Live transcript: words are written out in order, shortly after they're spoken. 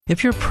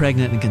If you're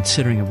pregnant and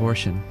considering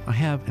abortion, I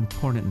have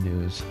important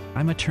news.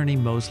 I'm attorney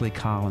Moseley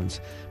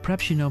Collins.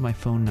 Perhaps you know my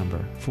phone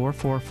number,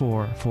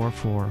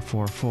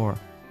 444-4444.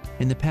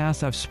 In the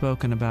past, I've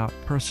spoken about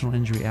personal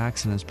injury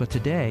accidents, but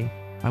today,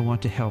 I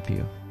want to help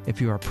you if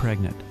you are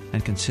pregnant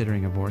and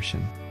considering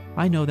abortion.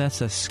 I know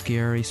that's a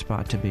scary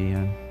spot to be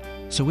in.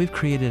 So we've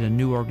created a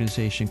new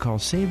organization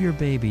called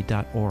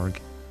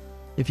SaveYourBaby.org.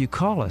 If you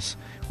call us,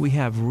 we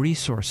have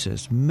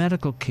resources,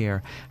 medical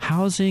care,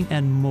 housing,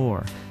 and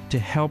more to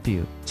help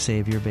you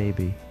save your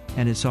baby.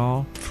 And it's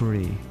all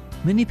free.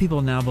 Many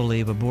people now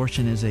believe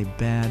abortion is a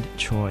bad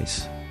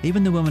choice.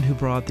 Even the woman who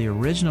brought the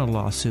original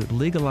lawsuit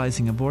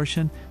legalizing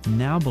abortion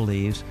now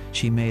believes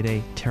she made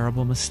a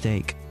terrible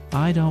mistake.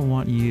 I don't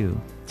want you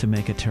to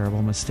make a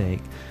terrible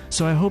mistake.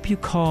 So I hope you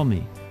call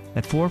me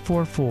at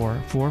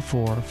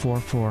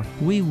 444-4444.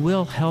 We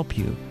will help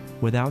you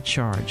without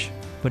charge.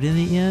 But in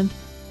the end,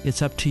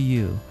 it's up to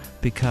you,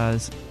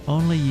 because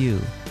only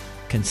you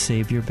can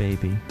save your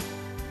baby.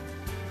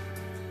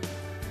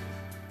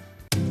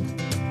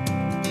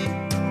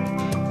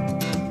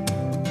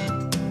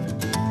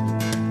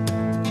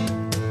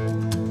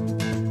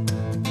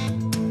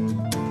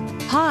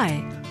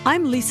 Hi,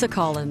 I'm Lisa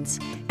Collins,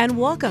 and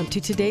welcome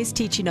to today's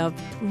teaching of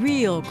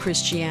Real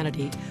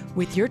Christianity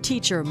with your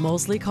teacher,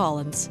 Moseley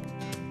Collins.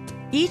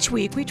 Each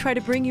week, we try to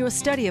bring you a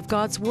study of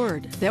God's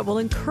Word that will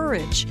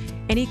encourage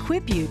and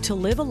equip you to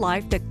live a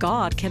life that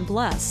God can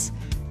bless,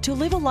 to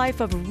live a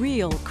life of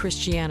real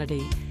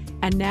Christianity.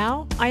 And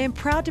now, I am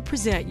proud to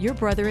present your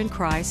brother in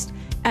Christ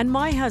and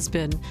my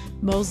husband,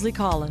 Moseley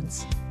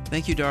Collins.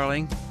 Thank you,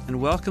 darling, and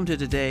welcome to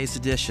today's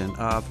edition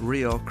of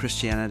Real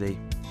Christianity.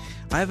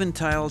 I have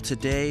entitled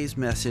today's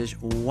message,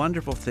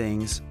 Wonderful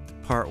Things,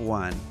 Part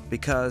 1,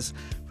 because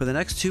for the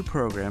next two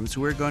programs,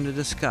 we're going to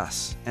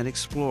discuss and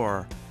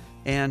explore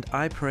and,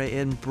 I pray,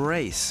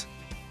 embrace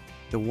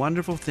the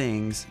wonderful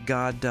things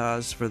God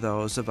does for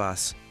those of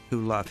us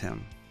who love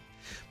Him.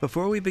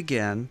 Before we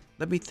begin,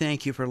 let me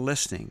thank you for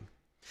listening.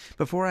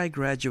 Before I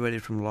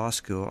graduated from law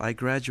school, I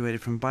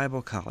graduated from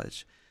Bible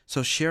college,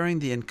 so sharing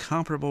the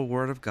incomparable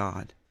Word of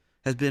God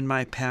has been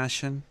my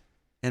passion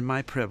and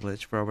my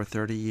privilege for over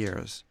 30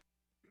 years.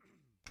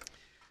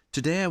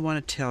 Today I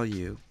want to tell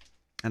you,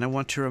 and I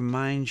want to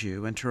remind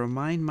you and to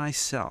remind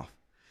myself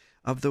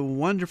of the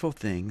wonderful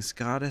things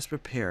God has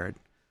prepared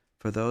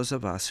for those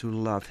of us who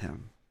love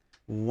Him.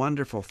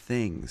 Wonderful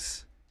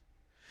things.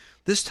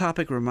 This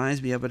topic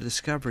reminds me of a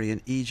discovery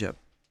in Egypt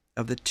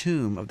of the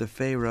tomb of the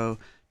Pharaoh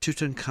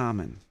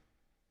Tutankhamun.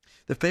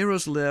 The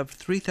pharaohs lived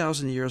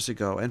 3,000 years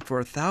ago, and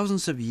for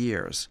thousands of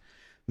years,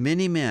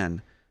 many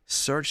men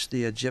searched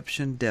the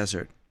Egyptian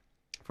desert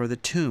for the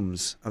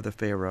tombs of the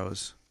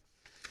pharaohs.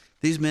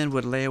 These men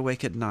would lay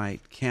awake at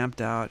night, camped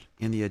out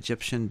in the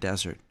Egyptian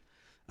desert,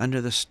 under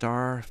the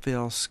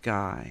star-filled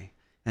sky,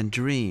 and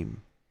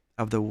dream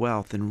of the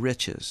wealth and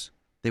riches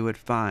they would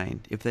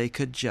find if they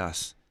could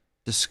just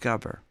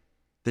discover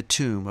the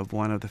tomb of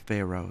one of the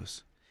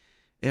pharaohs.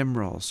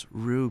 Emeralds,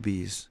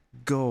 rubies,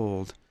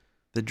 gold,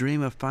 the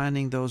dream of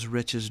finding those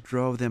riches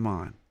drove them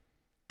on,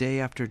 day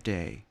after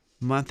day,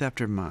 month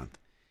after month,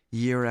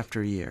 year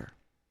after year.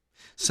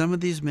 Some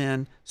of these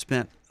men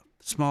spent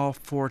small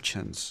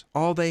fortunes,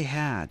 all they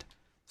had,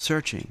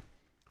 searching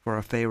for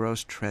a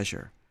pharaoh's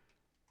treasure,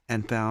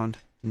 and found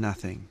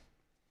nothing.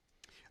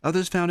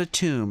 Others found a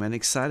tomb and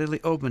excitedly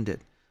opened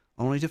it,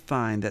 only to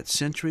find that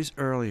centuries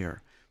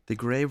earlier the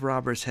grave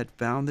robbers had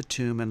found the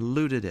tomb and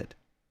looted it.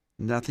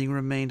 Nothing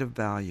remained of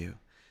value.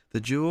 The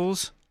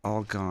jewels,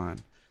 all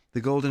gone.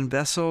 The golden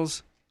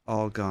vessels,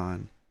 all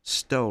gone,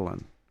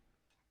 stolen.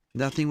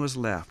 Nothing was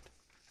left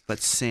but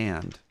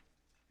sand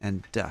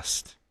and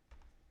dust.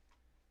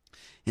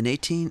 In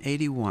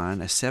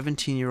 1881, a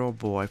 17-year-old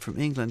boy from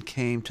England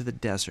came to the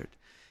desert.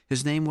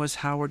 His name was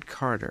Howard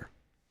Carter.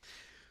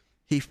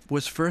 He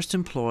was first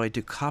employed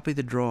to copy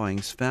the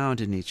drawings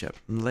found in Egypt,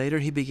 and later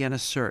he began a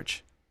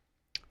search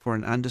for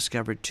an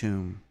undiscovered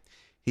tomb.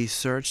 He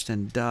searched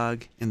and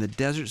dug in the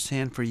desert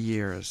sand for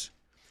years.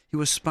 He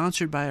was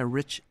sponsored by a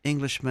rich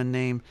Englishman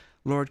named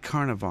Lord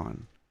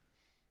Carnarvon,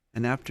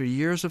 and after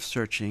years of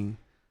searching,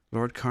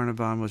 Lord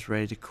Carnarvon was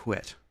ready to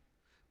quit.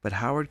 But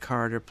Howard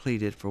Carter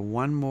pleaded for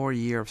one more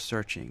year of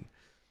searching.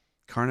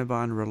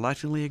 Carnarvon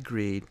reluctantly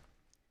agreed.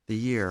 The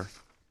year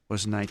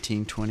was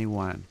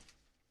 1921.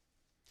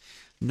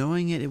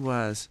 Knowing it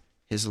was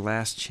his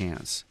last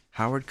chance,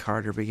 Howard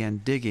Carter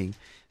began digging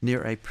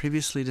near a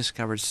previously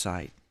discovered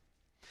site.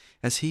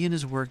 As he and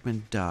his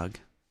workmen dug,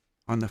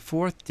 on the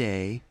fourth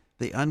day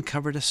they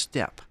uncovered a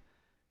step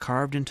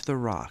carved into the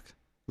rock,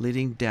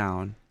 leading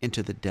down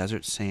into the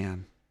desert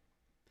sand.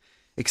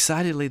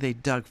 Excitedly they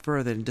dug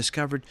further and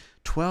discovered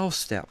 12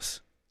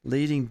 steps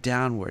leading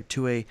downward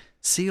to a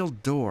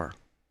sealed door.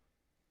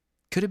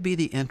 Could it be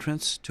the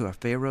entrance to a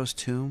pharaoh's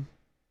tomb?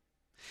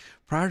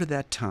 Prior to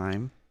that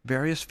time,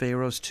 various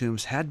pharaohs'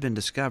 tombs had been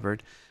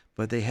discovered,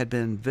 but they had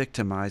been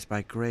victimized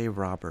by grave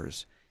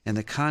robbers, and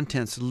the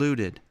contents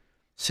looted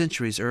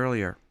centuries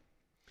earlier.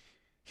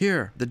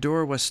 Here, the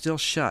door was still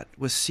shut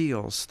with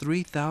seals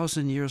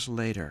 3,000 years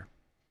later.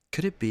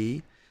 Could it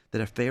be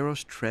that a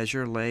Pharaoh's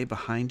treasure lay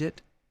behind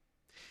it?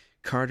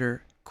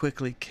 Carter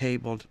quickly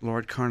cabled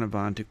Lord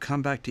Carnarvon to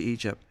come back to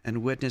Egypt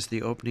and witness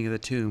the opening of the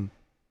tomb.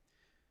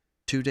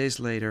 2 days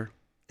later,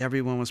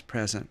 everyone was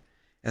present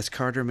as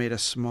Carter made a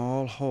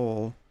small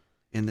hole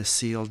in the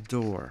sealed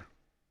door.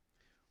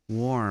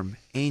 Warm,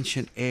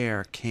 ancient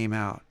air came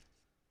out,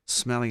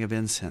 smelling of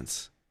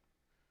incense.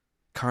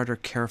 Carter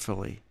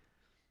carefully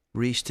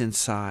reached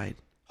inside,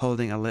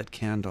 holding a lit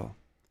candle,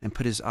 and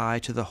put his eye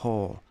to the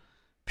hole,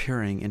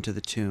 peering into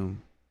the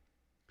tomb.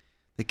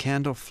 The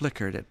candle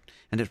flickered,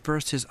 and at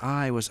first his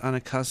eye was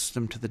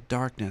unaccustomed to the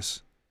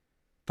darkness.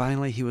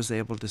 Finally, he was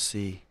able to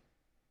see.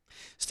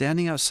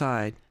 Standing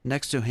outside,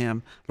 next to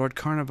him, Lord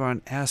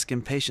Carnarvon asked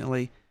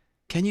impatiently,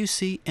 "Can you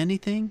see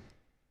anything?"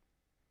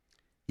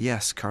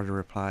 "Yes," Carter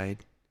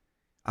replied.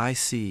 "I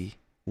see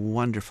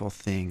wonderful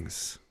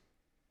things."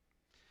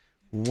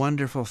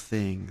 Wonderful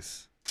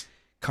things.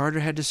 Carter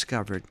had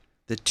discovered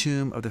the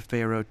tomb of the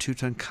Pharaoh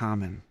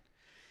Tutankhamun.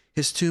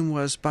 His tomb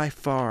was by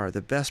far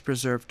the best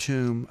preserved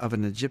tomb of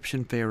an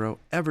Egyptian pharaoh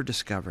ever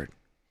discovered.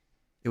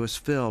 It was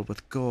filled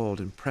with gold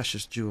and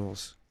precious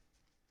jewels.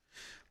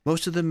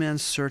 Most of the men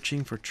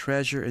searching for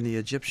treasure in the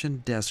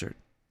Egyptian desert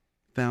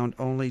found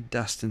only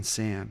dust and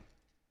sand.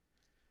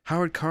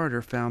 Howard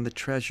Carter found the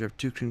treasure of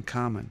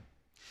Tutankhamun,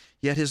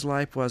 yet his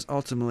life was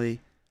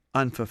ultimately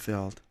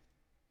unfulfilled.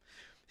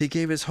 He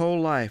gave his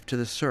whole life to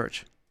the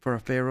search for a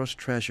pharaoh's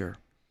treasure.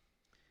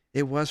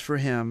 It was for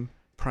him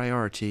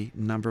priority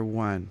number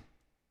one.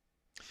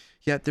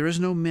 Yet there is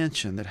no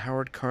mention that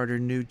Howard Carter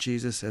knew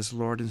Jesus as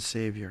Lord and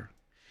Savior.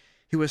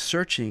 He was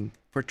searching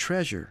for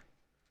treasure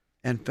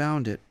and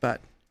found it,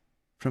 but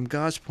from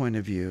God's point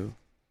of view,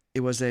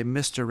 it was a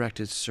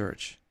misdirected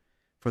search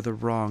for the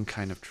wrong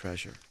kind of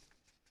treasure.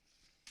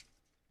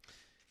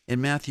 In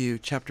Matthew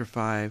chapter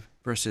 5,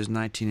 verses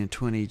 19 and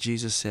 20,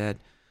 Jesus said,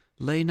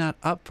 "Lay not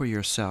up for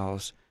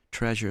yourselves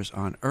treasures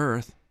on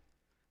earth,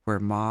 where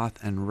moth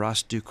and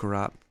rust do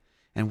corrupt,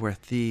 and where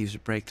thieves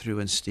break through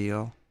and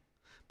steal.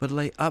 But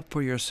lay up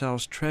for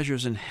yourselves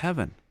treasures in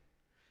heaven,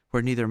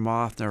 where neither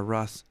moth nor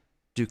rust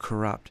do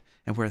corrupt,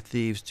 and where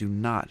thieves do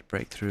not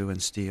break through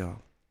and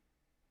steal."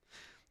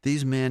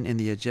 These men in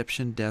the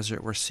Egyptian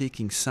desert were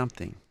seeking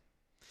something.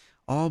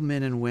 All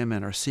men and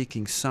women are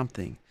seeking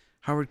something.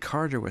 Howard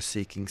Carter was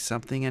seeking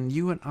something, and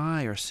you and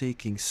I are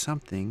seeking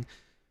something.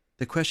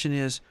 The question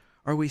is,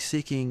 are we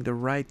seeking the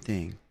right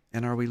thing,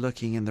 and are we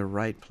looking in the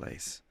right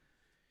place?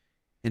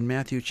 In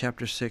Matthew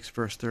chapter 6,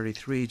 verse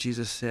 33,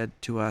 Jesus said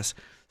to us,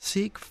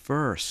 "Seek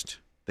first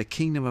the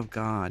kingdom of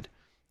God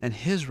and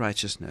his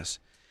righteousness,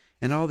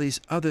 and all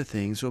these other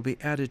things will be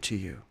added to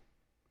you."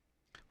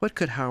 What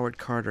could Howard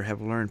Carter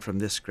have learned from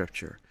this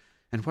scripture,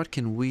 and what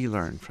can we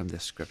learn from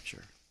this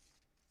scripture?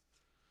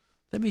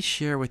 Let me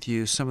share with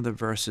you some of the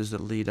verses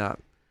that lead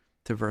up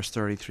to verse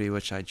 33,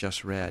 which I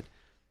just read.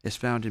 It's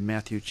found in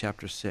Matthew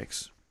chapter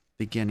 6,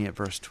 beginning at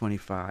verse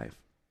 25.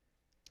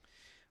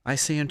 "I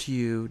say unto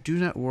you, do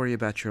not worry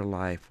about your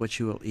life, what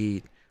you will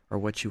eat or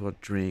what you will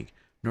drink,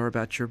 nor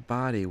about your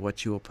body,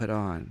 what you will put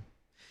on.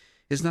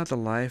 Is not the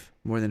life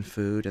more than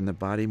food, and the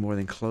body more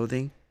than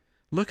clothing?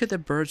 Look at the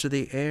birds of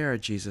the air,"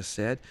 Jesus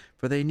said,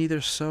 "for they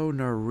neither sow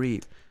nor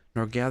reap,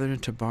 nor gather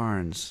into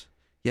barns,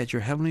 yet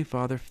your heavenly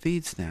Father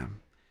feeds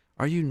them.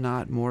 Are you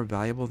not more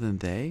valuable than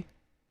they?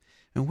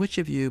 And which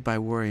of you by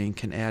worrying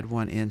can add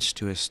 1 inch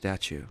to his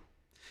stature?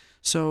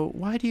 So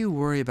why do you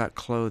worry about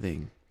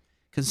clothing?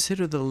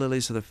 Consider the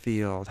lilies of the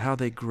field, how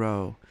they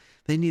grow.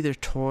 They neither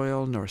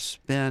toil nor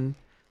spin.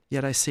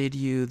 Yet I say to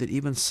you that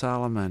even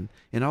Solomon,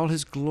 in all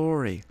his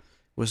glory,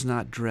 was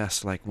not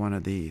dressed like one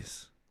of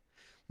these.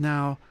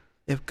 Now,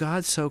 if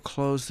God so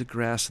clothes the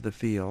grass of the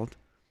field,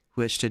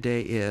 which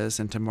today is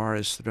and tomorrow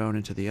is thrown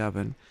into the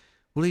oven,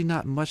 will he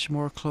not much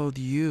more clothe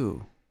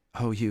you,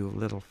 O you of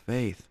little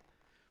faith?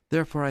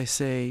 Therefore I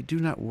say, do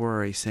not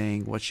worry,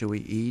 saying, what shall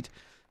we eat?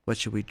 What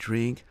shall we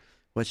drink?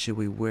 What shall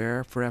we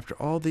wear? For after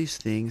all these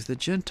things the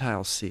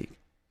Gentiles seek.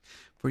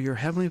 For your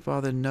heavenly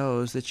Father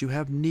knows that you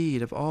have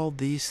need of all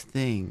these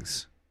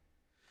things.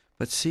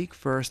 But seek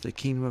first the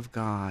kingdom of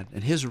God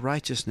and his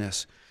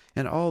righteousness,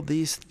 and all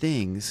these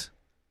things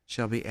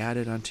shall be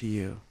added unto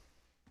you."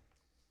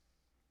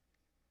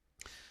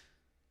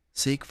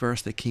 Seek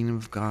first the kingdom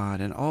of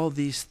God, and all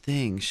these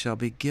things shall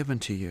be given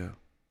to you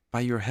by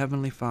your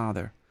heavenly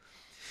Father.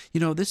 You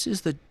know, this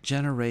is the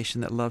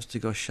generation that loves to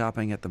go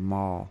shopping at the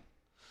mall.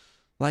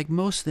 Like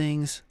most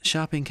things,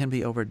 shopping can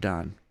be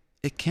overdone.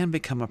 It can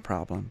become a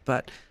problem,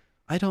 but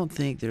I don't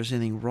think there's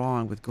anything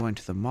wrong with going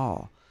to the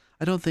mall.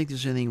 I don't think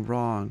there's anything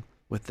wrong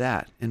with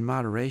that in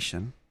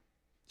moderation.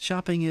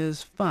 Shopping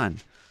is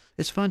fun.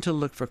 It's fun to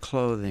look for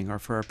clothing or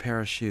for a pair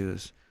of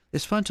shoes.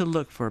 It's fun to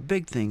look for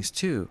big things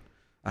too,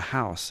 a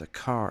house, a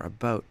car, a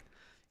boat.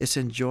 It's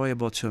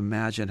enjoyable to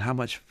imagine how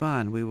much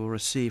fun we will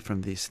receive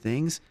from these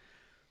things,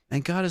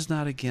 and God is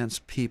not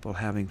against people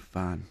having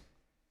fun.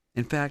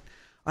 In fact,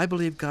 I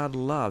believe God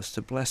loves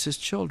to bless his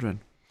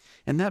children,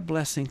 and that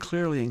blessing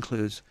clearly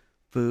includes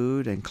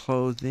food and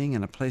clothing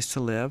and a place to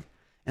live,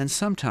 and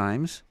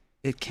sometimes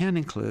it can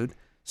include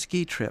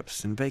ski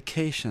trips and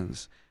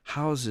vacations,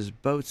 houses,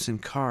 boats,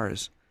 and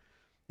cars,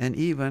 and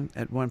even,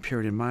 at one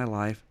period in my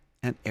life,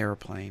 an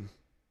airplane.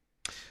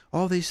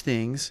 All these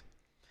things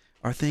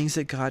are things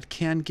that God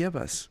can give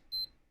us.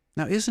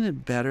 Now, isn't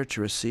it better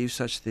to receive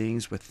such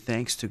things with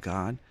thanks to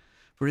God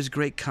for His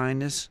great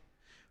kindness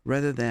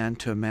rather than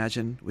to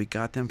imagine we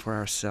got them for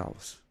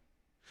ourselves?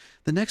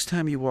 The next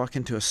time you walk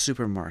into a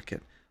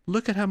supermarket,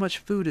 look at how much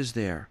food is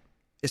there.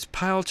 It's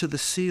piled to the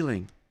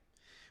ceiling.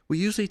 We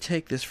usually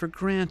take this for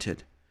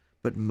granted,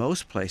 but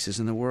most places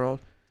in the world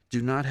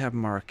do not have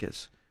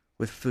markets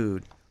with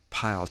food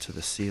piled to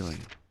the ceiling.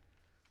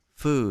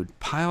 Food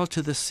piled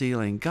to the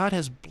ceiling. God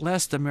has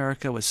blessed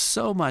America with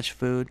so much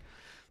food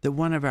that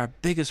one of our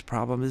biggest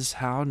problems is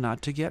how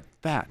not to get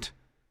fat.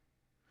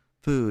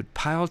 Food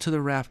piled to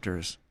the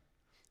rafters.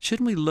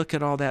 Shouldn't we look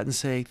at all that and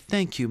say,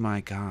 "Thank you,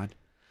 my God.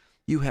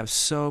 You have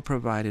so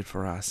provided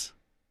for us"?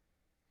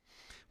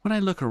 When I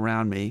look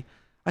around me,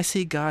 I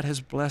see God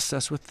has blessed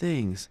us with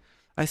things.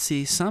 I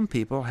see some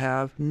people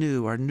have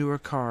new or newer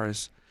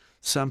cars.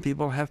 Some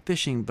people have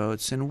fishing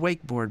boats and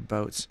wakeboard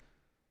boats.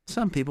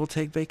 Some people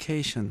take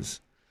vacations.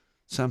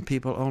 Some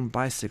people own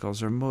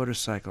bicycles or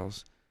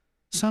motorcycles.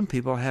 Some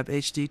people have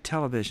HD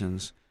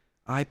televisions,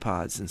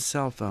 iPods, and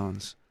cell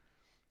phones.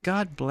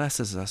 God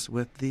blesses us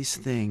with these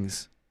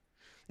things.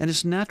 And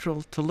it's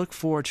natural to look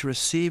forward to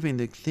receiving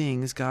the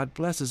things God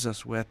blesses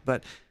us with.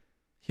 But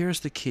here's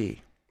the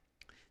key.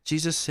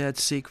 Jesus said,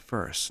 seek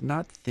first,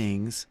 not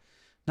things,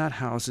 not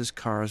houses,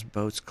 cars,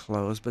 boats,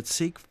 clothes, but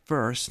seek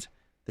first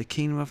the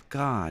kingdom of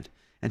God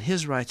and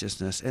His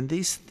righteousness, and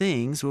these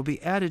things will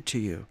be added to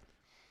you.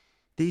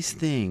 These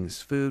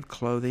things, food,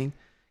 clothing,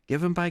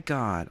 given by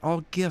God,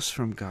 all gifts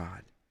from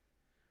God.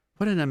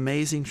 What an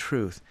amazing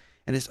truth.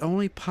 And it's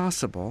only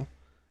possible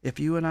if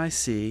you and I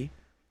see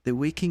that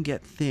we can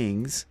get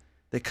things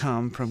that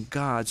come from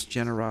God's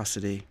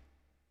generosity.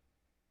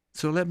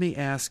 So let me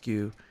ask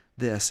you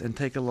this and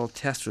take a little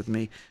test with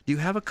me. Do you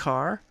have a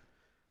car?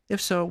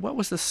 If so, what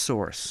was the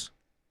source?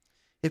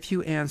 If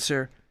you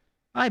answer,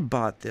 I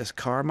bought this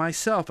car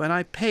myself and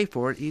I pay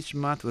for it each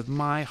month with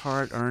my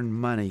hard-earned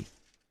money,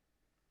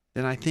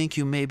 then I think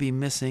you may be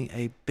missing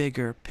a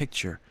bigger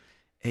picture,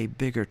 a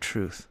bigger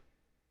truth.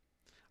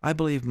 I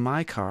believe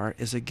my car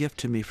is a gift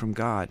to me from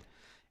God,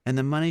 and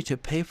the money to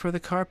pay for the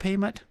car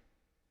payment,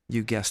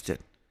 you guessed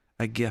it,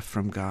 a gift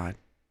from God.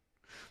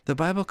 The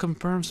Bible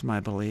confirms my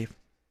belief.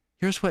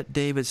 Here's what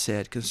David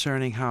said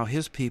concerning how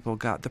his people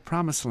got the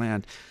promised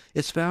land.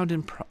 It's found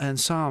in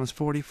Psalms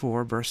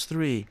 44, verse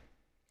 3.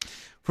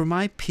 For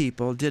my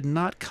people did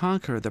not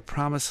conquer the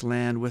promised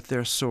land with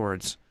their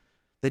swords.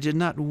 They did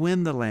not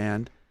win the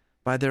land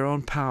by their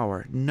own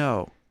power.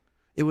 No,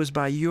 it was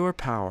by your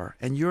power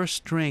and your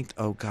strength,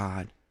 O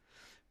God,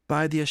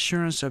 by the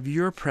assurance of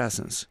your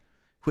presence,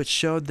 which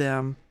showed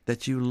them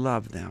that you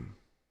loved them.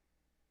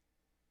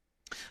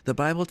 The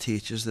Bible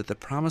teaches that the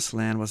promised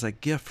land was a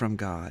gift from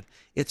God.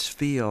 Its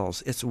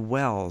fields, its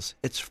wells,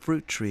 its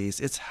fruit trees,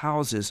 its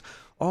houses,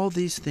 all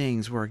these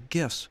things were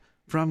gifts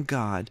from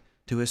God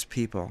to His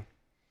people.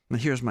 Now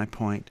here's my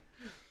point.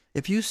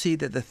 If you see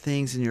that the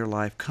things in your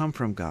life come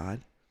from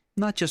God,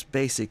 not just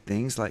basic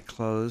things like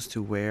clothes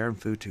to wear and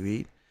food to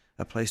eat,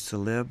 a place to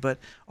live, but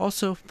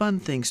also fun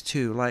things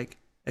too, like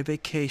a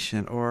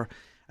vacation or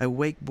a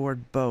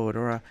wakeboard boat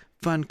or a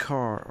fun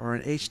car or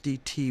an HD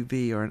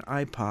TV or an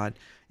iPod,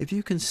 if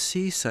you can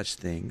see such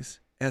things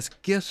as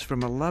gifts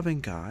from a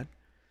loving God,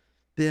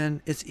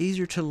 then it's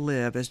easier to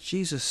live as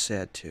Jesus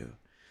said to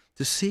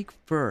seek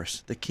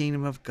first the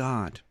kingdom of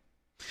God,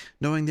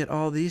 knowing that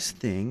all these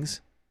things,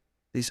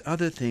 these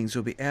other things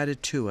will be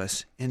added to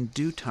us in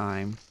due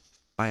time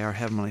by our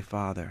Heavenly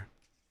Father.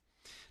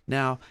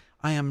 Now,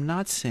 I am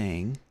not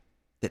saying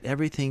that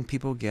everything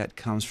people get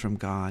comes from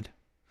God.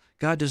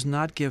 God does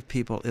not give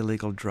people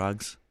illegal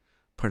drugs,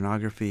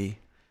 pornography,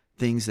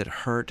 things that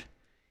hurt,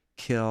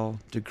 kill,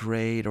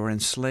 degrade, or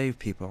enslave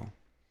people.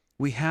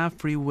 We have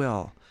free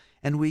will,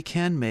 and we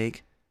can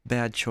make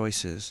bad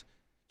choices,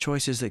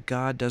 choices that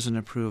God doesn't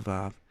approve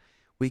of.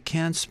 We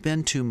can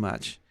spend too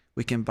much.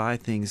 We can buy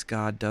things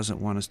God doesn't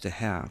want us to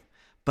have.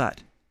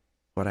 But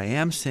what I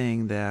am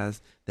saying that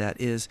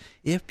is,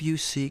 if you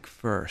seek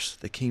first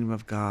the kingdom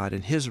of God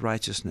and His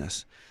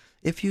righteousness,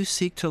 if you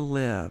seek to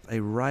live a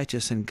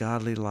righteous and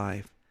godly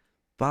life,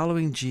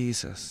 following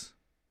Jesus,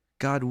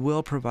 God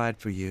will provide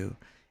for you,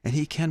 and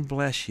He can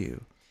bless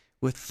you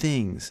with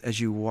things as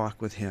you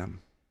walk with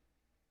Him.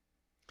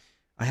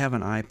 I have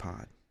an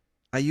iPod.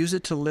 I use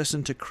it to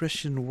listen to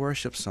Christian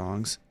worship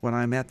songs when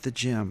I'm at the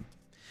gym.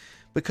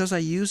 Because I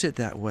use it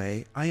that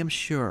way, I am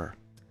sure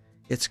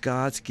it's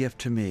God's gift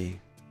to me,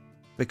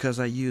 because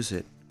I use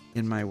it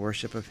in my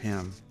worship of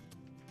Him.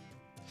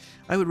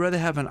 I would rather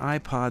have an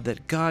iPod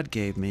that God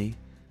gave me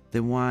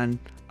than one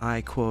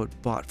I, quote,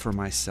 bought for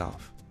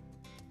myself.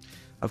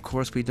 Of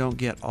course, we don't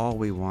get all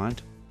we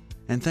want,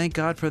 and thank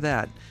God for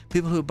that.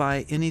 People who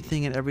buy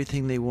anything and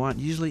everything they want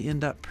usually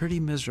end up pretty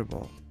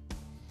miserable.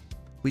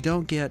 We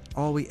don't get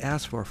all we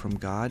ask for from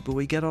God, but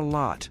we get a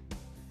lot,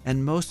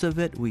 and most of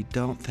it we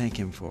don't thank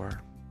Him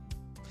for.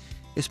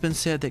 It's been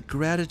said that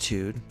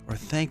gratitude or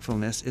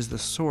thankfulness is the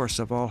source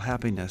of all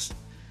happiness.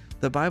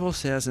 The Bible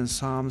says in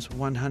Psalms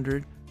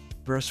 100,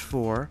 verse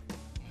 4,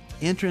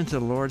 "Enter into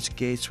the Lord's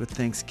gates with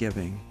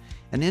thanksgiving,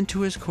 and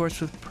into his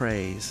courts with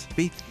praise.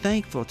 Be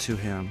thankful to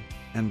him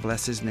and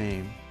bless his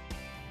name."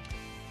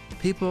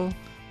 People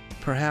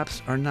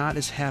perhaps are not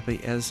as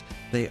happy as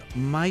they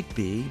might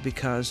be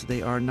because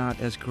they are not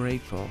as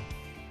grateful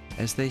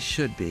as they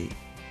should be.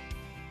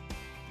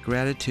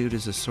 Gratitude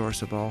is the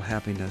source of all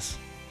happiness.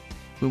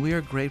 When we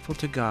are grateful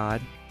to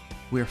God,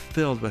 we are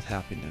filled with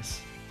happiness.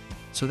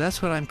 So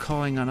that's what I'm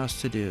calling on us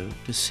to do,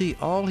 to see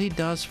all he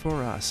does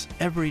for us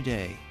every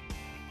day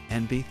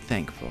and be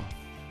thankful.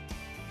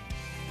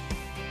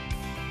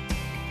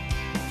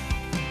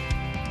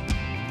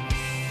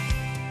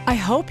 I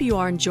hope you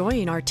are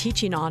enjoying our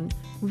teaching on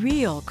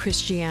real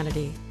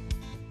Christianity.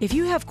 If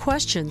you have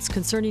questions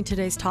concerning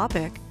today's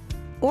topic,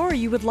 or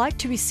you would like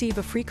to receive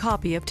a free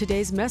copy of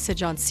today's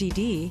message on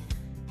CD,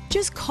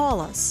 just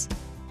call us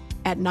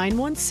at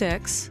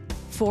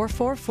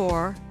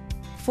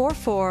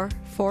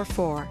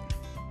 916-444-4444.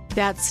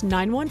 That's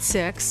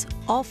 916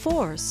 all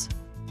fours.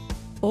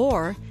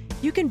 Or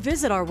you can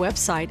visit our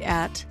website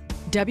at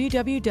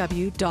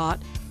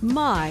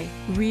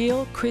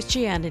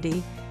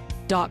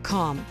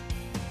www.myrealchristianity.com.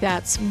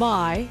 That's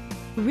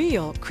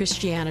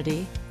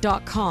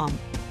myrealchristianity.com.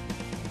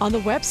 On the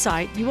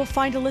website, you will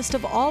find a list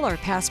of all our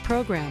past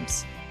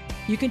programs.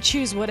 You can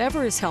choose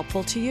whatever is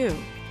helpful to you.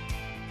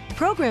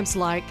 Programs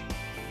like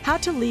How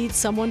to Lead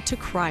Someone to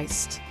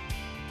Christ,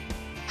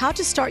 How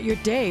to Start Your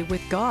Day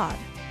with God,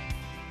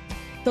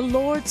 The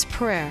Lord's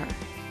Prayer,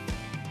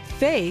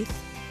 Faith,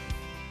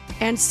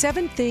 and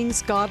 7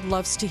 Things God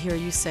Loves to Hear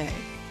You Say.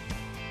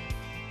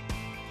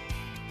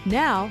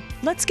 Now,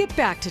 let's get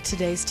back to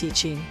today's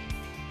teaching.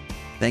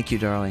 Thank you,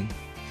 darling.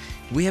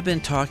 We have been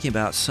talking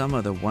about some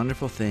of the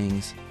wonderful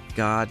things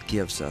God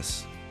gives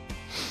us.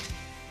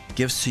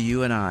 Gives to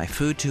you and I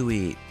food to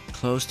eat,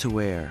 clothes to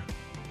wear,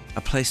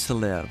 a place to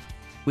live.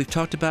 We've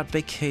talked about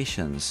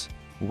vacations,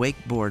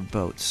 wakeboard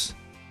boats,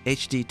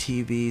 HD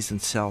TVs,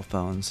 and cell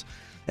phones.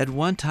 At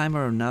one time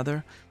or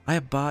another, I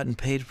have bought and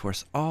paid for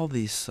all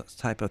these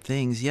type of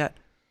things, yet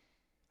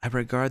I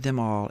regard them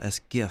all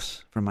as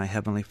gifts from my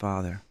Heavenly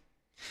Father.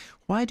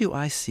 Why do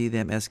I see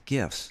them as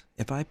gifts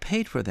if I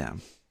paid for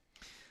them?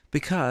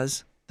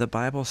 Because the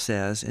Bible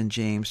says in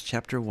James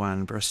chapter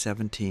 1, verse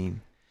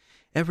 17,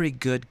 "Every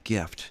good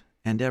gift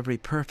and every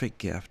perfect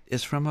gift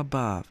is from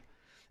above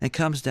and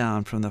comes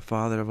down from the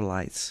Father of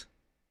lights."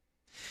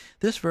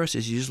 This verse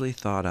is usually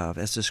thought of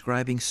as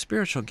describing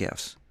spiritual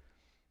gifts,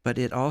 but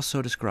it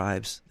also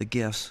describes the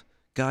gifts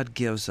God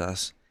gives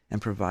us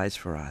and provides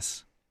for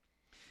us.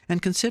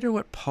 And consider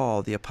what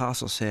Paul the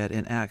Apostle said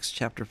in Acts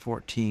chapter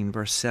 14,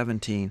 verse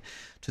 17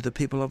 to the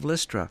people of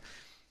Lystra.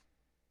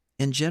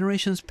 "In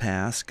generations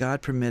past,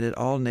 God permitted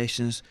all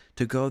nations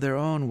to go their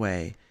own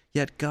way,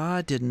 yet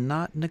God did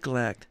not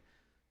neglect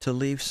to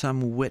leave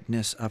some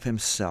witness of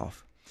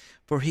himself.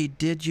 For he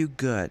did you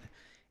good,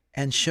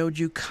 and showed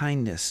you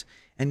kindness,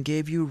 and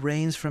gave you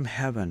rains from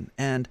heaven,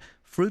 and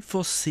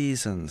fruitful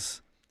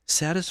seasons,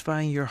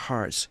 satisfying your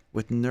hearts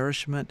with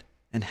nourishment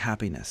and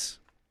happiness."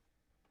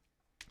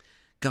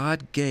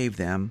 God gave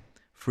them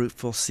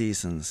fruitful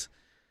seasons.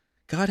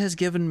 God has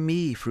given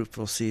me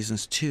fruitful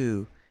seasons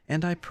too,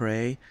 and I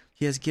pray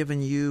he has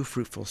given you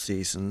fruitful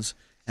seasons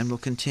and will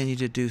continue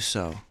to do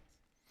so.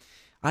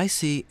 I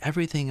see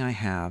everything I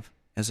have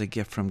as a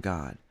gift from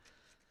God.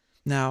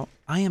 Now,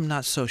 I am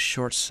not so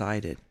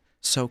short-sighted,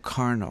 so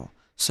carnal,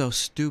 so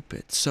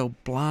stupid, so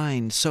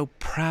blind, so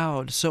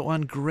proud, so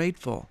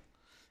ungrateful,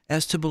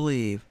 as to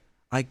believe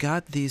I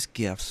got these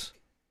gifts,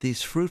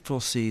 these fruitful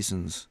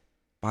seasons,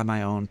 by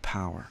my own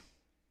power.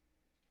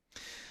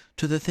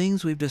 To the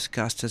things we've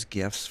discussed as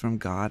gifts from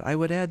God, I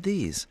would add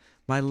these: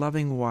 my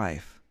loving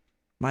wife,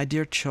 my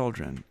dear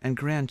children and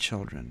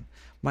grandchildren,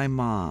 my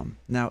mom,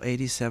 now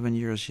 87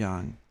 years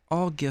young,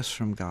 all gifts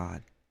from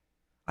God.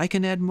 I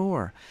can add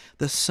more: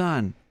 the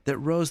sun that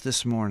rose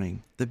this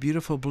morning, the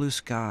beautiful blue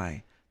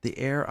sky, the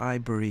air I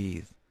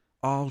breathe,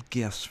 all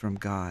gifts from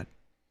God.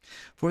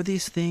 For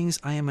these things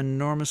I am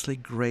enormously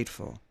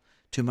grateful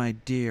to my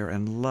dear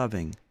and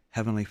loving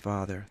Heavenly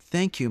Father.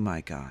 Thank you,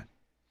 my God.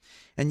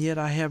 And yet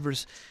I have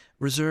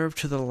reserved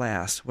to the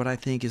last what I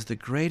think is the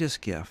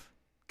greatest gift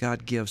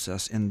God gives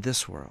us in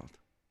this world.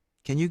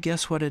 Can you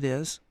guess what it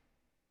is?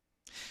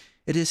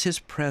 It is his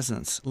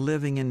presence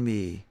living in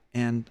me,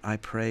 and I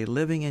pray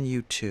living in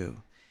you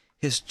too.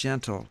 His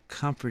gentle,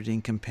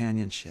 comforting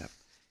companionship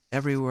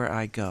everywhere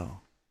I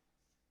go.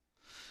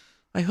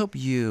 I hope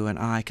you and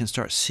I can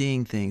start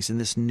seeing things in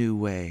this new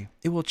way.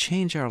 It will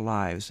change our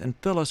lives and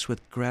fill us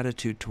with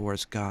gratitude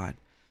towards God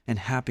and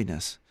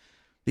happiness,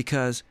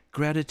 because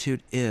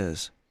gratitude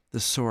is the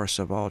source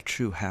of all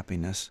true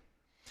happiness.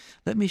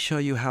 Let me show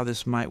you how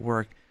this might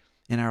work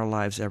in our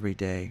lives every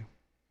day.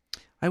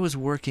 I was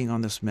working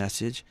on this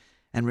message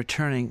and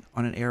returning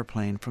on an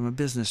airplane from a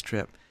business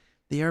trip.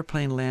 The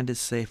airplane landed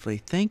safely.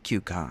 Thank you,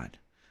 God,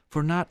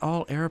 for not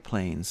all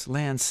airplanes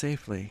land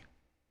safely.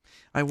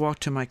 I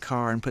walked to my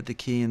car and put the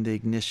key in the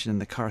ignition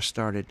and the car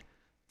started.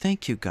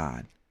 Thank you,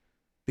 God.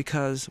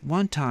 Because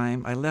one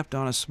time I left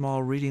on a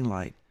small reading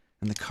light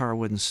and the car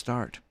wouldn't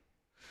start.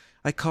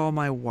 I called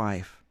my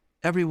wife.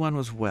 Everyone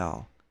was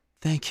well.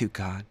 Thank you,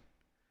 God.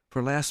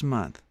 For last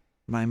month,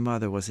 my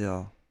mother was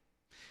ill.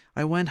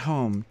 I went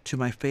home to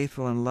my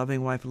faithful and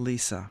loving wife,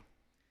 Lisa.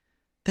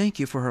 Thank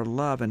you for her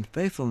love and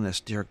faithfulness,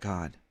 dear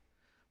God,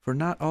 for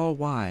not all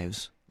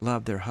wives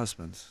love their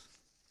husbands.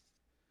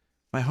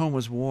 My home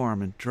was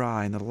warm and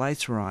dry, and the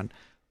lights were on.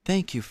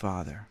 Thank you,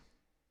 Father.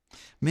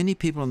 Many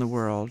people in the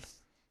world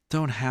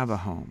don't have a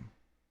home.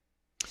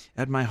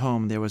 At my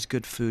home, there was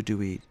good food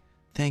to eat.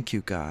 Thank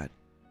you, God,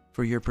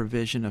 for your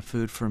provision of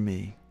food for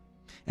me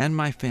and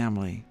my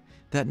family.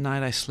 That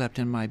night I slept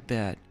in my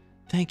bed.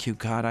 Thank you,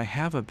 God, I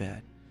have a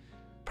bed.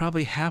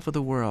 Probably half of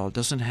the world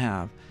doesn't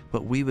have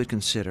what we would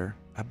consider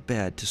a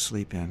bed to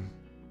sleep in.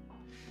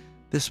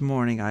 This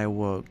morning I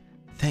awoke.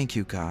 Thank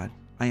you, God,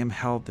 I am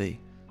healthy.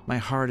 My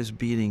heart is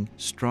beating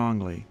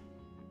strongly.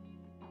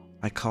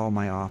 I called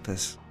my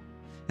office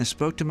and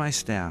spoke to my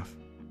staff.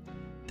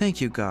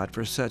 Thank you, God,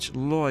 for such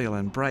loyal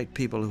and bright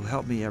people who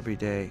help me every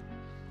day.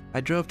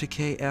 I drove to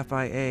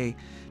KFIA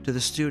to the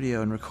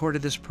studio and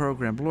recorded this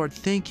program. Lord,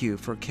 thank you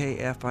for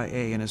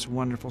KFIA and its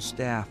wonderful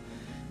staff.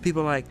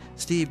 People like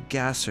Steve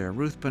Gasser,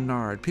 Ruth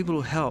Bernard, people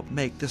who help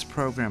make this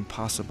program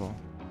possible.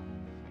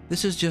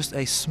 This is just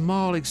a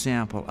small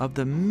example of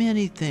the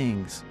many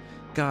things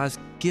God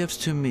gives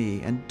to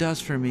me and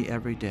does for me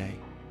every day.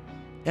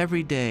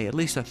 Every day, at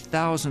least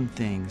 1,000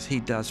 things He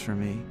does for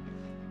me.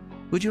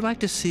 Would you like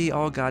to see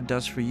all God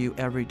does for you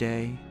every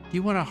day? Do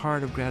you want a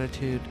heart of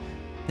gratitude?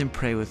 Then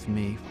pray with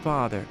me.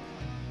 Father,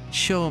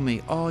 show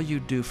me all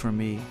you do for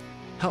me.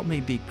 Help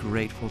me be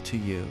grateful to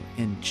you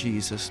in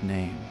Jesus'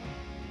 name.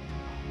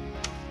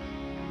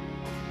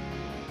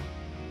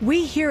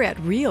 We here at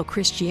Real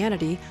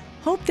Christianity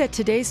hope that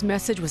today's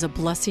message was a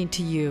blessing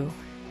to you.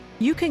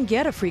 You can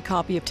get a free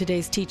copy of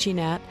today's teaching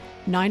at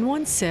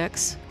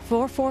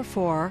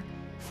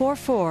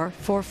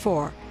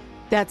 916-444-4444.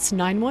 That's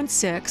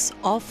 916,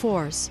 all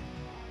fours.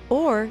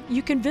 Or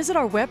you can visit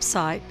our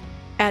website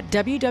at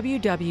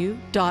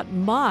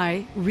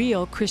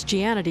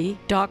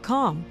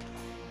www.myrealchristianity.com.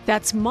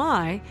 That's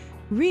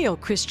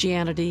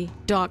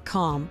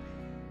myrealchristianity.com.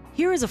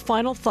 Here is a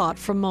final thought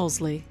from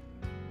Moseley.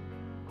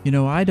 You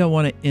know, I don't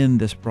want to end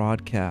this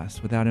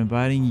broadcast without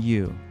inviting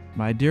you,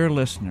 my dear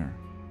listener,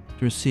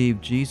 to receive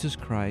Jesus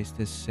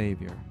Christ as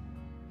Savior.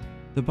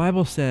 The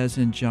Bible says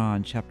in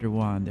John chapter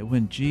 1 that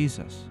when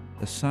Jesus,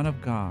 the Son of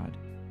God,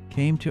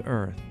 came to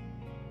earth,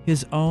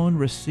 His own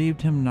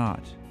received Him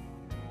not,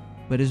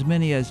 but as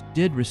many as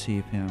did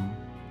receive Him,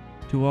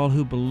 to all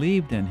who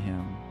believed in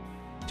Him,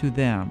 to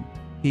them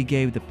He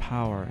gave the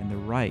power and the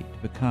right to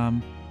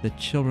become the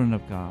children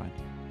of God.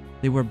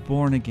 They were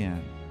born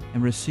again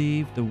and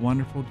received the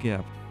wonderful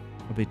gift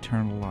of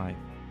eternal life.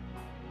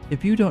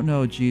 If you don't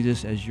know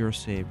Jesus as your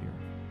Savior,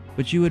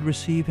 but you would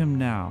receive Him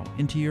now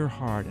into your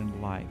heart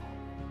and life,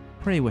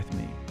 pray with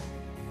me.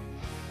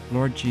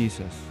 Lord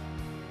Jesus,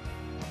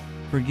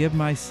 forgive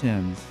my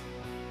sins.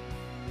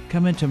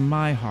 Come into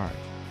my heart.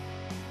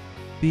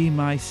 Be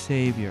my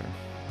Savior.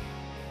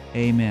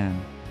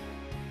 Amen.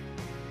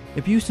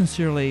 If you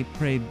sincerely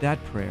prayed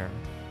that prayer,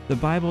 the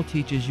Bible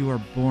teaches you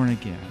are born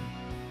again.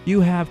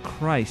 You have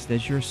Christ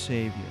as your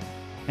Savior,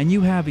 and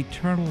you have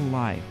eternal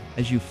life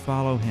as you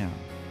follow Him.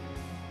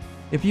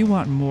 If you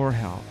want more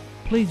help,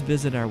 please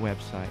visit our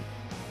website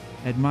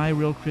at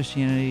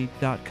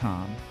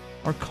myrealchristianity.com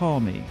or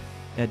call me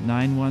at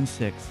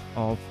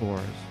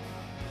 916-all-fours.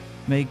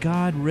 May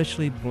God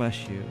richly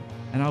bless you,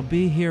 and I'll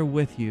be here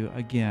with you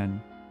again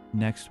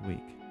next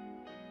week.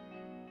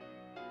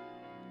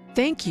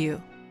 Thank you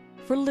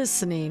for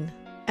listening,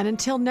 and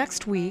until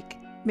next week,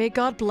 may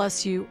God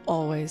bless you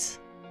always.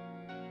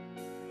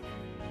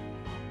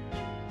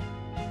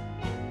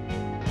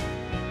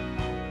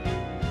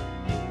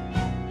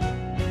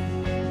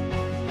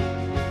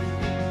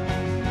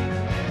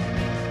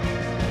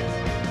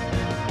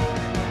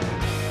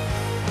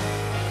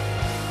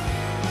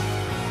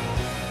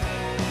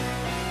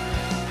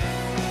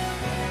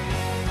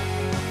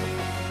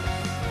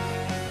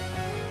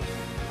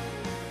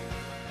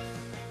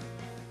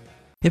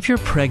 If you're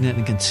pregnant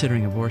and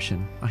considering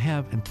abortion, I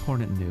have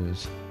important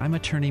news. I'm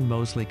attorney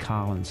Moseley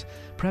Collins.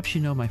 Perhaps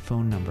you know my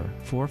phone number,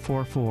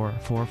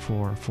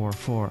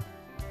 444-4444.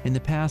 In the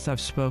past,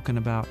 I've spoken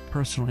about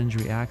personal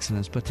injury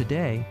accidents, but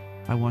today,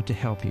 I want to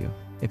help you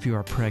if you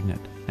are pregnant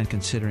and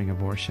considering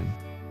abortion.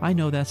 I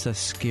know that's a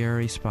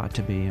scary spot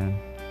to be in.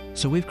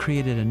 So we've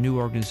created a new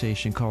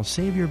organization called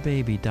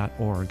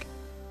SaveYourBaby.org.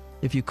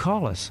 If you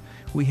call us,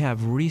 we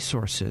have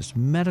resources,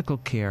 medical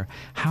care,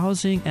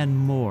 housing, and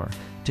more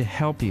to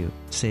help you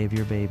save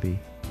your baby.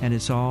 And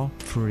it's all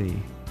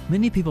free.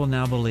 Many people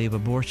now believe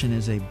abortion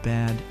is a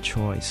bad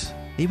choice.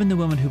 Even the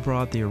woman who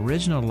brought the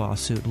original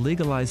lawsuit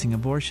legalizing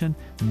abortion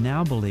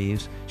now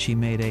believes she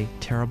made a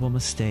terrible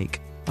mistake.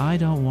 I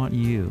don't want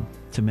you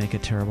to make a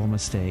terrible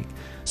mistake.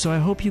 So I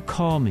hope you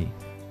call me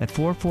at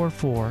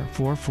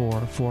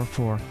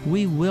 444-4444.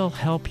 We will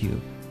help you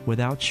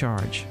without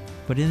charge.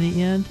 But in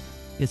the end,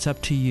 it's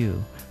up to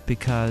you,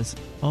 because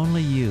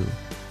only you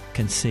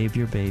can save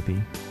your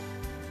baby.